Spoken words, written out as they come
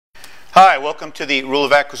Hi, welcome to the rule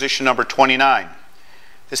of acquisition number 29.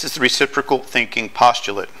 This is the reciprocal thinking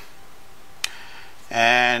postulate.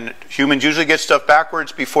 And humans usually get stuff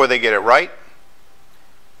backwards before they get it right.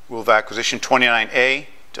 Rule of acquisition 29A,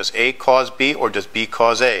 does A cause B or does B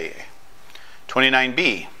cause A?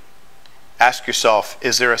 29B, ask yourself,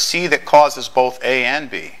 is there a C that causes both A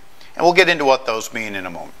and B? And we'll get into what those mean in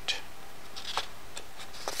a moment.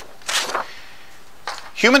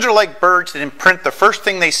 Humans are like birds that imprint the first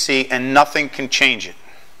thing they see and nothing can change it.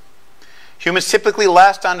 Humans typically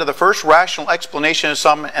latch on to the first rational explanation of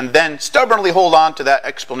something and then stubbornly hold on to that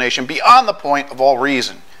explanation beyond the point of all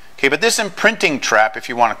reason. Okay, but this imprinting trap, if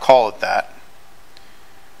you want to call it that,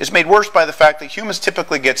 is made worse by the fact that humans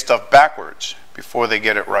typically get stuff backwards before they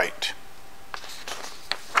get it right.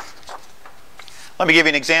 Let me give you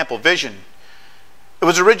an example. Vision. It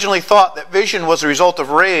was originally thought that vision was the result of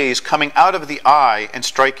rays coming out of the eye and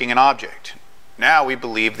striking an object. Now we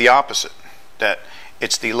believe the opposite, that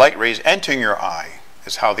it's the light rays entering your eye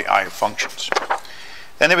is how the eye functions.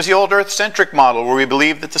 Then there was the old Earth-centric model where we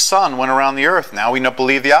believed that the sun went around the Earth. Now we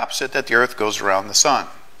believe the opposite, that the Earth goes around the sun.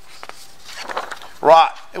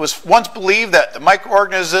 Rot. It was once believed that the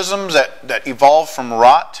microorganisms that evolved from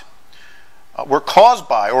rot were caused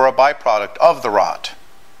by or a byproduct of the rot.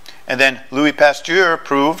 And then Louis Pasteur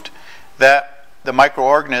proved that the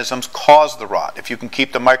microorganisms cause the rot. If you can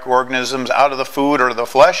keep the microorganisms out of the food or the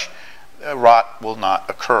flesh, rot will not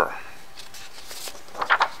occur.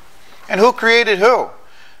 And who created who?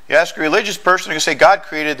 You ask a religious person, they're going to say God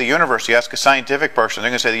created the universe. You ask a scientific person,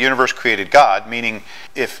 they're going to say the universe created God, meaning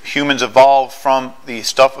if humans evolved from the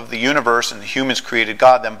stuff of the universe and the humans created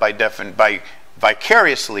God, then by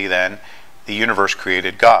vicariously then, the universe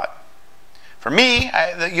created God. For me,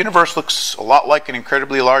 the universe looks a lot like an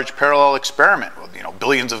incredibly large parallel experiment with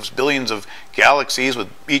billions of galaxies,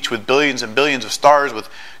 each with billions and billions of stars, with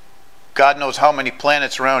God knows how many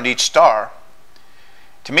planets around each star.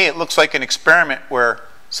 To me, it looks like an experiment where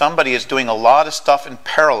somebody is doing a lot of stuff in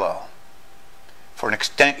parallel for an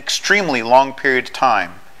extremely long period of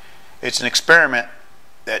time. It's an experiment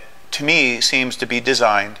that, to me, seems to be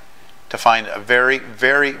designed to find a very,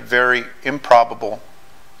 very, very improbable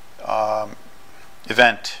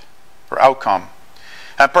event or outcome.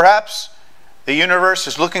 And perhaps the universe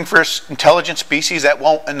is looking for an intelligent species that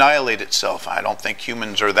won't annihilate itself. I don't think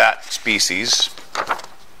humans are that species.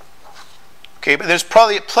 Okay, but there's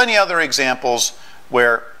probably plenty other examples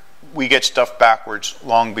where we get stuff backwards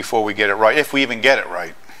long before we get it right, if we even get it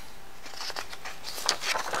right.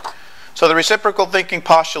 So the reciprocal thinking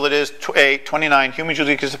postulate is 29, humans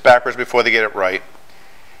usually get it backwards before they get it right.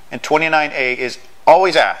 And 29A is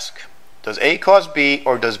always ask, does A cause B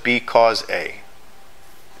or does B cause A?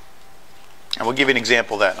 And we'll give you an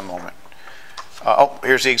example of that in a moment.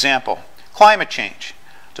 Here's the example. Climate change.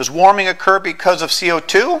 Does warming occur because of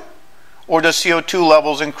CO2? Or does CO2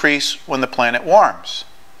 levels increase when the planet warms?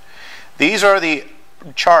 These are the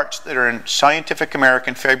charts that are in Scientific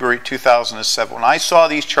American, February 2007. When I saw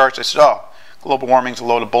these charts, I said, oh, global warming's a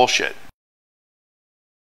load of bullshit.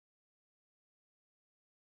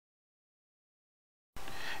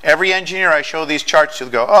 Every engineer I show these charts to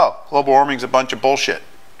go, oh, global warming's a bunch of bullshit.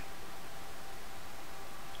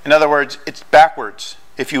 In other words, it's backwards.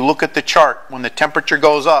 If you look at the chart, when the temperature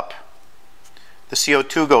goes up, the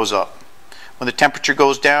CO2 goes up. When the temperature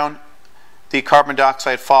goes down, the carbon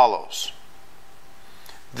dioxide follows.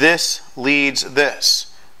 This leads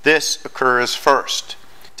this. This occurs first.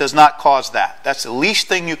 It does not cause that. That's the least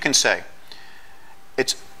thing you can say.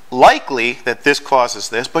 It's likely that this causes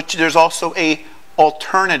this, but there's also a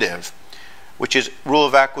alternative, which is rule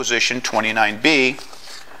of acquisition 29B,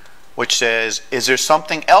 which says, is there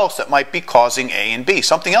something else that might be causing A and B?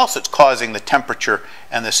 Something else that's causing the temperature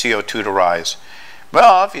and the CO2 to rise?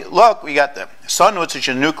 Well, if you look, we got the sun, which is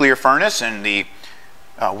a nuclear furnace, and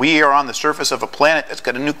we are on the surface of a planet that's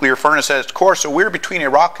got a nuclear furnace at its core, so we're between a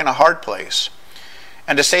rock and a hard place.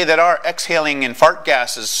 And to say that our exhaling and fart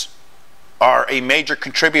gases are a major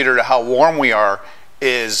contributor to how warm we are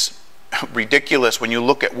is ridiculous when you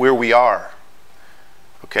look at where we are.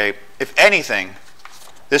 Okay, if anything,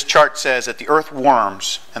 this chart says that the Earth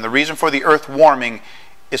warms, and the reason for the Earth warming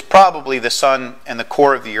is probably the sun and the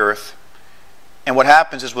core of the Earth. And what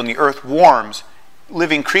happens is when the Earth warms,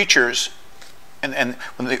 living creatures, and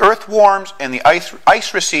when the Earth warms and the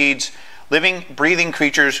ice recedes, living, breathing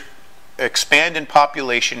creatures expand in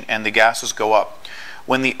population and the gases go up.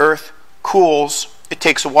 When the Earth cools, it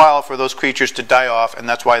takes a while for those creatures to die off, and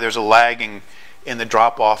that's why there's a lagging in the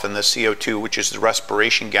drop-off in the CO2, which is the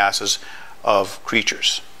respiration gases of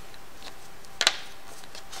creatures.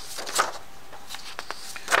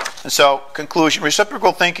 And so, conclusion,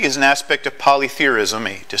 reciprocal thinking is an aspect of polytheorism,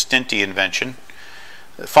 a Distinti invention.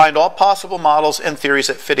 Find all possible models and theories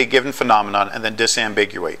that fit a given phenomenon and then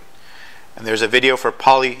disambiguate. And there's a video for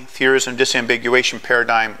polytheorism disambiguation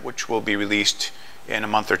paradigm which will be released in a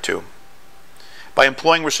month or two. By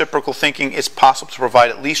employing reciprocal thinking, it's possible to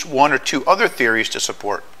provide at least one or two other theories to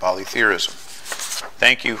support polytheorism.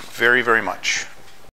 Thank you very, very much.